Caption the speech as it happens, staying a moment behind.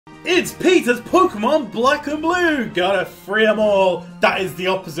It's PETA's Pokemon Black and Blue! Gotta free them all! That is the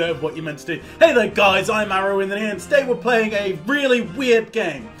opposite of what you meant to do. Hey there guys, I'm Arrow in the and today we're playing a really weird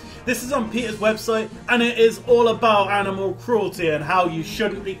game. This is on PETA's website and it is all about animal cruelty and how you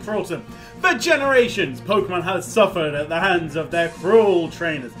shouldn't be cruel to them. For generations, Pokemon has suffered at the hands of their cruel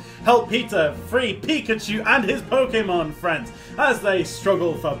trainers. Help PETA free Pikachu and his Pokemon friends as they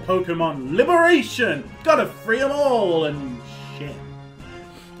struggle for Pokemon liberation. Gotta free them all and shit.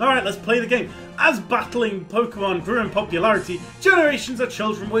 Alright, let's play the game. As battling Pokemon grew in popularity, generations of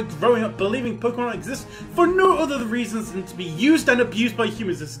children were growing up believing Pokemon exist for no other reasons than to be used and abused by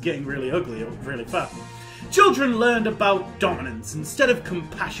humans. This is getting really ugly really fast. Children learned about dominance instead of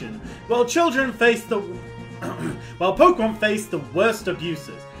compassion, while Pokemon faced the worst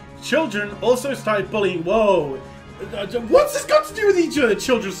abuses. Children also started bullying. Whoa! What's this got to do with each other?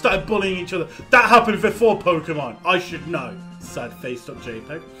 Children started bullying each other. That happened before Pokemon. I should know. Sad faced up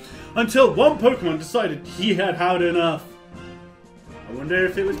JPEG. Until one Pokemon decided he had had enough. I wonder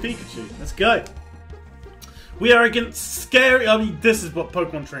if it was Pikachu. Let's go. We are against scary. I mean, this is what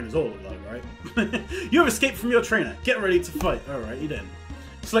Pokemon trainers all look like, right? You have escaped from your trainer. Get ready to fight. Alright, you didn't.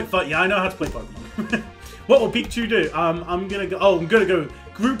 Select fight. Yeah, I know how to play Pokemon. What will Pikachu do? I'm gonna go. Oh, I'm gonna go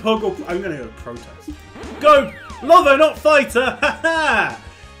group hug or I'm gonna go protest. Go! Lover, not fighter! Haha!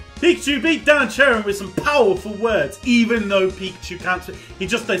 Pikachu beat down Charon with some powerful words, even though Pikachu can't. He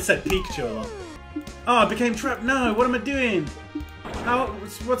just said Pikachu a lot. Oh, I became trapped. No, what am I doing?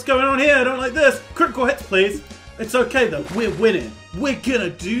 What's going on here? I don't like this. Critical hits, please. It's okay though. We're winning. We're gonna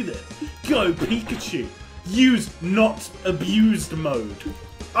do this. Go, Pikachu. Use not abused mode.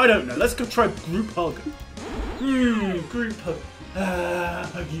 I don't know. Let's go try group hug. Group hug.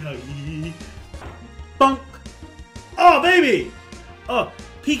 Huggy huggy. Bonk. Oh, baby. Oh.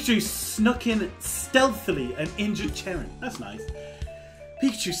 Pikachu snuck in stealthily and injured Charon. That's nice.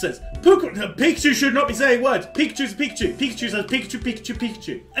 Pikachu says, Pikachu should not be saying words. Pikachu's a Pikachu. Pikachu says Pikachu, Pikachu,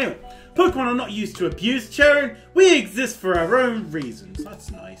 Pikachu. Anyway, Pokemon are not used to abuse Charon. We exist for our own reasons. That's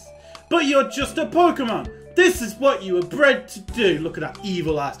nice. But you're just a Pokemon. This is what you were bred to do. Look at that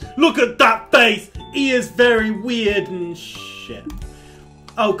evil ass. Look at that face. He is very weird and shit.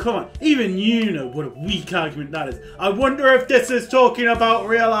 Oh, come on. Even you know what a weak argument that is. I wonder if this is talking about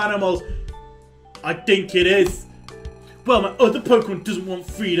real animals. I think it is. Well, my other Pokemon doesn't want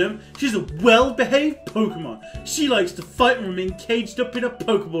freedom. She's a well-behaved Pokemon. She likes to fight and remain caged up in a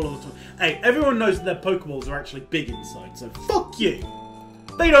Pokeball all the time. Hey, everyone knows that their Pokeballs are actually big inside, so fuck you.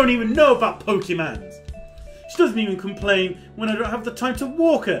 They don't even know about Pokemons. She doesn't even complain when I don't have the time to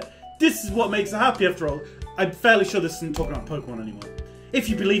walk her. This is what makes her happy after all. I'm fairly sure this isn't talking about Pokemon anymore. If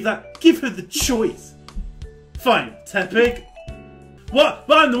you believe that, give her the choice. Fine, Tepig. What?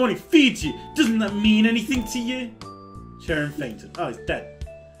 But I'm the one who feeds you. Doesn't that mean anything to you? Charon fainted. Oh, he's dead.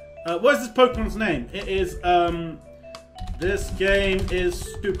 What is this Pokemon's name? It is, this game is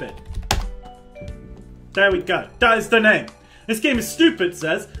stupid. There we go. That is the name. This game is stupid,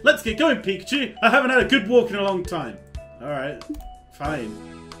 says. Let's get going, Pikachu. I haven't had a good walk in a long time. Alright. Fine.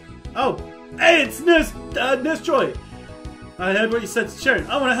 Oh. Hey, it's Nurse Joy. I heard what you said to Charon.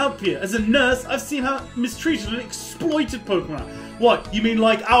 I want to help you. As a nurse, I've seen how mistreated and exploited Pokemon are. What? You mean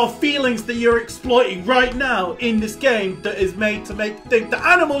like our feelings that you're exploiting right now in this game that is made to think that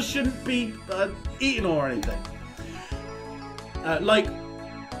animals shouldn't be eaten or anything? Like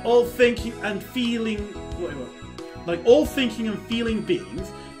all thinking and feeling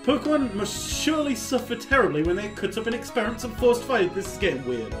beings, Pokemon must surely suffer terribly when they're cut up in experiments and forced fight. This is getting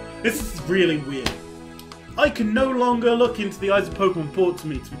weird. This is really weird. I can no longer look into the eyes of Pokemon brought to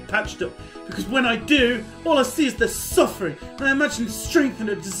me to be patched up, because when I do, all I see is their suffering, and I imagine the strength and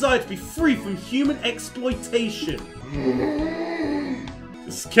a desire to be free from human exploitation.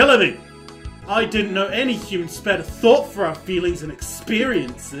 It's killing me. I didn't know any human spared a thought for our feelings and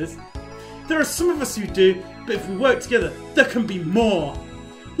experiences. There are some of us who do, but if we work together, there can be more.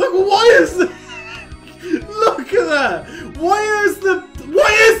 Look, why is the... Look at that! Why are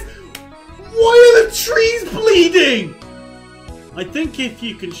the trees bleeding? I think if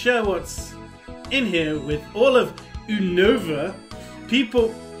you can share what's in here with all of Unova,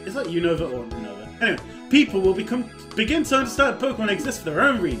 people... Is that Unova or Unova? Anyway, people will begin to understand Pokemon exist for their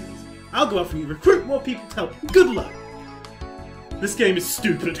own reasons. I'll go off and recruit more people to help. Good luck! This game is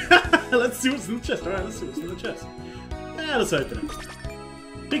stupid. Let's see what's in the chest. Alright, let's see what's in the chest. Yeah, let's open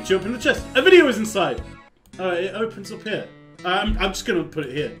it. Picture open the chest. A video is inside. It opens up here. I'm just gonna put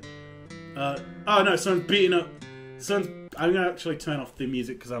it here. Oh no, someone's beating up. I'm gonna actually turn off the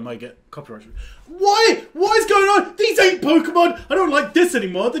music because I might get copyright. Why? What is going on? These ain't Pokemon. I don't like this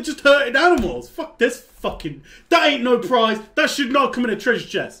anymore. They're just hurting animals. Fuck this fucking. That ain't no prize. That should not come in a treasure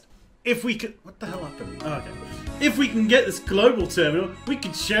chest. If we could... What the hell happened? Oh, okay. If we can get this global terminal, we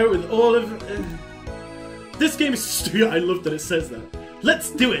can share it with all of... This game is stupid. I love that it says that.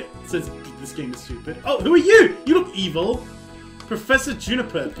 Let's do it. It says this game is stupid. Oh, who are you? You look evil. Professor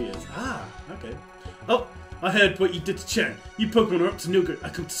Juniper appears. Ah, okay. Oh, I heard what you did to Chen. You Pokemon are up to no good. I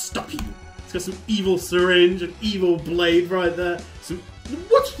come to stop you. It's got some evil syringe, an evil blade right there.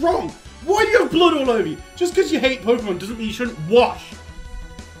 What's wrong? Why do you have blood all over you? Just because you hate Pokemon doesn't mean you shouldn't wash.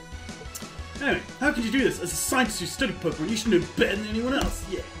 Anyway, how could you do this? As a scientist who studied Pokemon, you should know better than anyone else.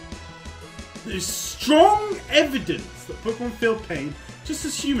 Yeah. There's strong evidence that Pokemon feel pain just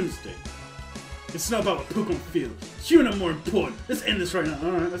as humans do. It's not about what Pokemon feel. Humans are more important. Let's end this right now.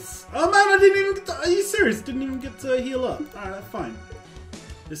 Alright, let's... Oh man, I didn't even get to... Are you serious? Didn't even get to heal up. Alright, that's fine.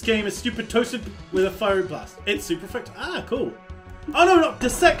 This game is stupid toasted with a fiery blast. It's super effective. Ah, cool. Oh no, not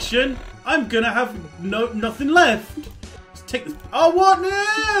dissection. I'm gonna have nothing left. Just take this... Oh, what?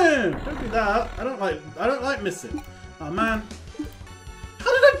 No! Don't do that. I don't like missing. Oh man.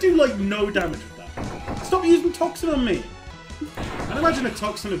 How did I do, like, no damage with that? Stop using Toxin on me. I'd imagine a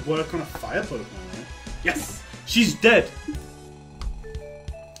Toxin would work on a fire Pokemon, right? Yes! She's dead!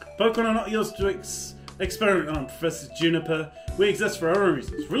 Pokemon are not yours to experiment on, Professor Juniper. We exist for our own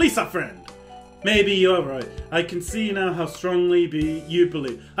reasons. Release our friend! Maybe you're right. I can see now how strongly you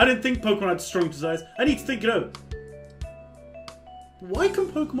believe. I didn't think Pokemon had strong desires. I need to think it over. Why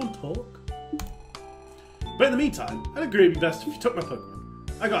can Pokemon talk? But in the meantime, I'd agree it'd be best if you took my Pokemon.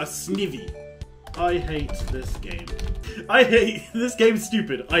 I got a Snivy. I hate this game. This game is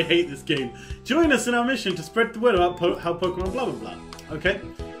stupid. I hate this game. Join us in our mission to spread the word about how Pokemon blah blah blah. Okay?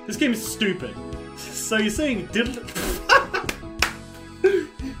 This game is stupid. So you're saying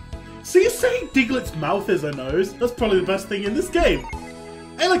So you're saying Diglett's mouth is a nose? That's probably the best thing in this game.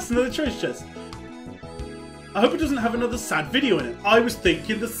 Alex, another treasure chest. I hope it doesn't have another sad video in it. I was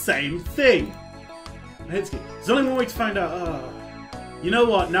thinking the same thing. I hate this game. There's only one way to find out. You know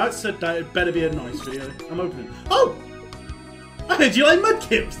what? Now it's said that it better be a nice video. I'm opening. Oh! I heard you like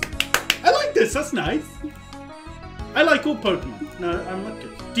Mudkips! I like this, that's nice. I like all Pokemon. No, I'm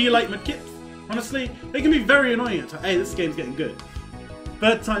Mudkips. Do you like Mudkips? Honestly, they can be very annoying at times. Hey, this game's getting good.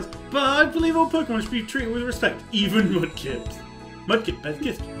 But times, but I believe all Pokemon should be treated with respect. Even Mudkips. Mudkip, best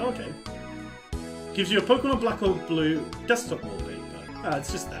gift. Oh, okay. Gives you a Pokemon Black or Blue desktop wallpaper. Ah,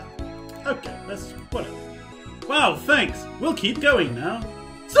 it's just that. Okay, that's whatever. Wow, thanks. We'll keep going now.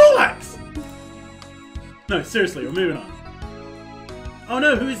 Zorlax! No, seriously, we're moving on. Oh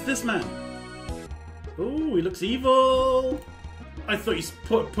no, who is this man? Oh, he looks evil. I thought you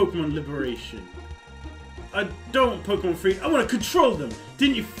put Pokemon Liberation. I don't want Pokemon Free. I want to control them.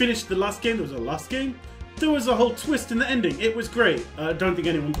 Didn't you finish the last game? There was a last game? There was a whole twist in the ending. It was great. I don't think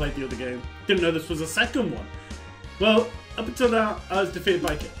anyone played the other game. Didn't know this was a second one. Well, up until now, I was defeated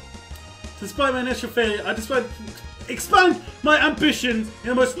by Kit. Despite my initial failure, I decided to expand my ambitions in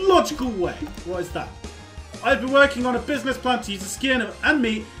the most logical way. What is that? I've been working on a business plan to use the skin and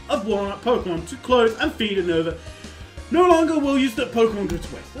meat of walnut Pokemon to clothe and feed it over. No longer will use that Pokemon go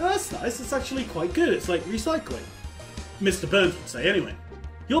to waste. Oh, that's nice. It's actually quite good. It's like recycling. Mr. Burns would say anyway.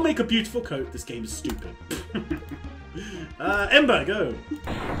 You'll make a beautiful coat. This game is stupid. Ember, go.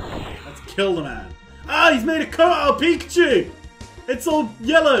 Let's kill the man. Ah, he's made a coat out of Pikachu. It's all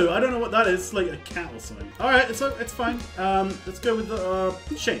yellow. I don't know what that is. It's like a cat or something. All right, it's fine. Let's go with the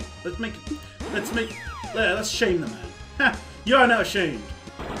shame. Let's shame the man. Ha! You are now shamed.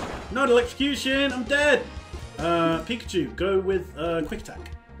 Not electrocution. I'm dead. Pikachu, go with quick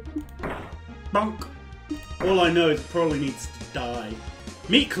attack. Bonk. All I know is it probably needs to die.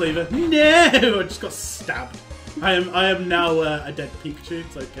 Meat cleaver. No, I just got stabbed. I am now a dead Pikachu.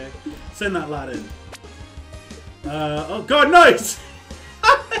 It's okay. Send that lad in. Oh god, no! He's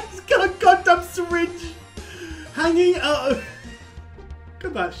got a goddamn syringe hanging out. Look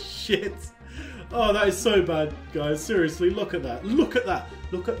at that shit. Oh, that is so bad, guys. Seriously, look at that. Look at that.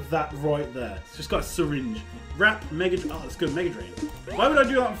 Look at that right there. It's just got a syringe. Wrap, Mega... Oh, let's go Mega Drain. Why would I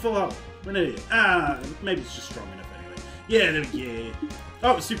do that on full health? I'm an idiot. Ah, maybe it's just strong enough anyway. Yeah, there we go.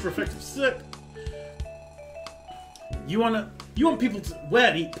 Oh, it's super effective. Sick. You want people to wear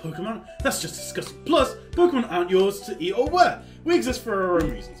and eat Pokemon? That's just disgusting. Plus, Pokemon aren't yours to eat or wear. We exist for our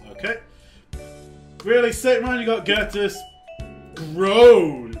own reasons, okay? Really sick, man. You got Gertus.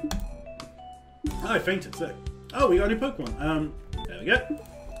 Grown. Oh, I fainted. Sick. Oh, we got a new Pokemon. There we go.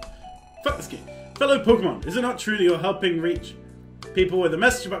 Fuck this game. Fellow Pokemon, is it not true that you're helping reach people with a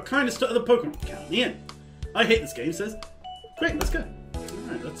message about kindness to other Pokemon? Count me in. I hate this game, says. Great, let's go.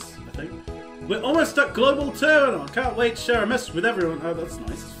 Alright, that's, I think. We're almost at Global Terminal. Can't wait to share a message with everyone. Oh, that's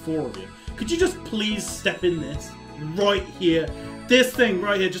nice. It's 4 of you. Could you just please step in this? Right here. this thing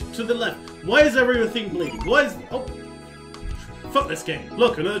right here, just to the left. Why is everything bleeding? Why is... Oh. Fuck this game.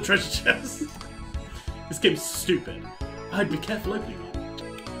 Look, another treasure chest. This game's stupid. I'd be careful opening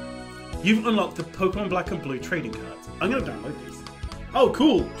it. You've unlocked the Pokemon Black and Blue trading cards. I'm gonna download these. Oh,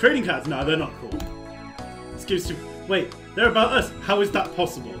 cool. Trading cards. No, they're not cool. This game's stupid. Wait, they're about us. How is that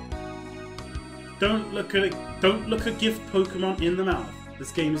possible? Don't look a gift Pokemon in the mouth.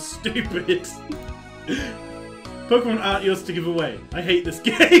 This game is stupid. Pokemon aren't yours to give away. I hate this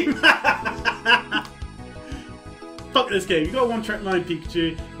game. Fuck this game. You got a one-track mind,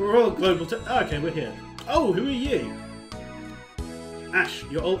 Pikachu. We're all global. Okay, we're here. Oh, who are you? Ash.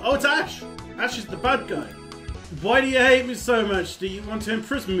 You're all. Oh, it's Ash. Ash is the bad guy. Why do you hate me so much? Do you want to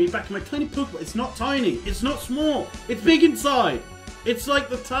imprison me back in my tiny Pokemon? It's not tiny. It's not small. It's big inside. It's like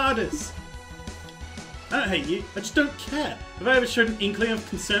the TARDIS. I don't hate you. I just don't care. Have I ever showed an inkling of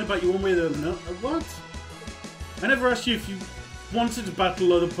concern about you one way or another? What? I never asked you if you wanted to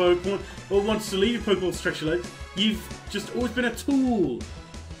battle other Pokemon or wanted to leave your Pokemon stretch your legs. You've just always been a tool.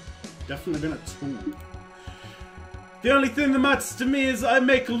 Definitely been a tool. The only thing that matters to me is I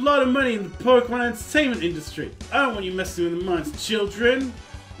make a lot of money in the Pokemon entertainment industry. I don't want you messing with the minds of children.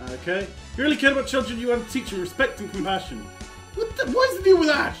 Okay? If you really care about children, you want to teach them respect and compassion. What is the deal with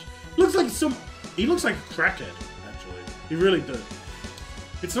Ash? He looks like a crackhead, actually. He really does.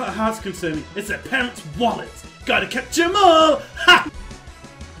 It's not hearts concerning, it's their parents' wallets. Gotta catch them all! Ha!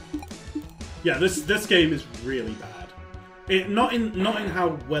 Yeah, this game is really bad. Not in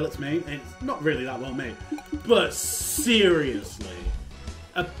how well it's made. It's not really that well made. But seriously,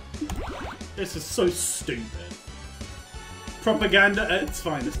 this is so stupid. Propaganda at its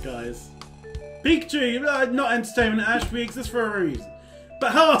finest, guys. Pikachu, not entertainment. Ash, we exist for a reason.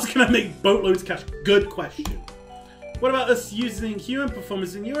 But how else can I make boatloads of cash? Good question. What about us using human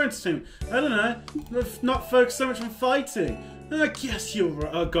performance in your entertainment? I don't know. Not focus so much on fighting. I guess you're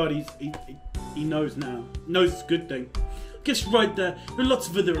right. Oh god, he knows now. Knows it's a good thing. I guess right there. There are lots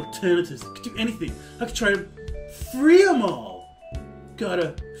of other alternatives. I could do anything. I could try and free them all.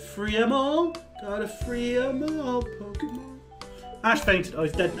 Gotta free them all. Gotta free them all, Pokemon. Ash fainted. Oh,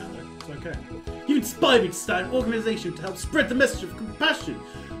 he's dead now though. It's okay. You inspired me to start an organization to help spread the message of compassion.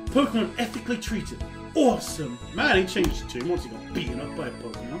 Pokemon ethically treated. Awesome. Man, he changed his tune once he got beaten up by a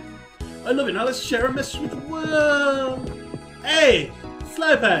Pokemon. I love it. Now let's share a message with the world. Hey,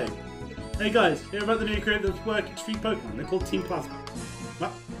 Slowpoke. Hey guys, hear about the new creator that's working to treat Pokemon? They're called Team Plasma.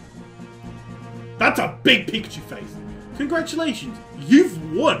 What? That's a big Pikachu face. Congratulations,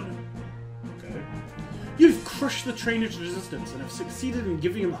 you've won. Okay. You've crushed the trainer's resistance and have succeeded in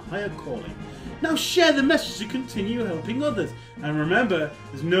giving him a higher calling. Now share the message to continue helping others. And remember,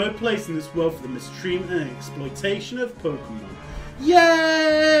 there's no place in this world for the mistreatment and exploitation of Pokemon.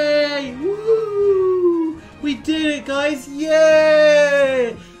 Yay! Woo! We did it, guys!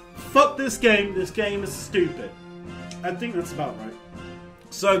 Yay! Fuck this game. This game is stupid. I think that's about right.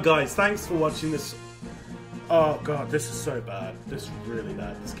 So, guys, thanks for watching this. Oh god, this is so bad. This is really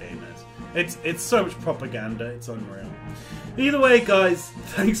bad. This game is. It's so much propaganda. It's unreal. Either way, guys,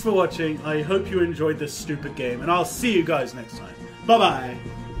 thanks for watching. I hope you enjoyed this stupid game, and I'll see you guys next time. Bye-bye.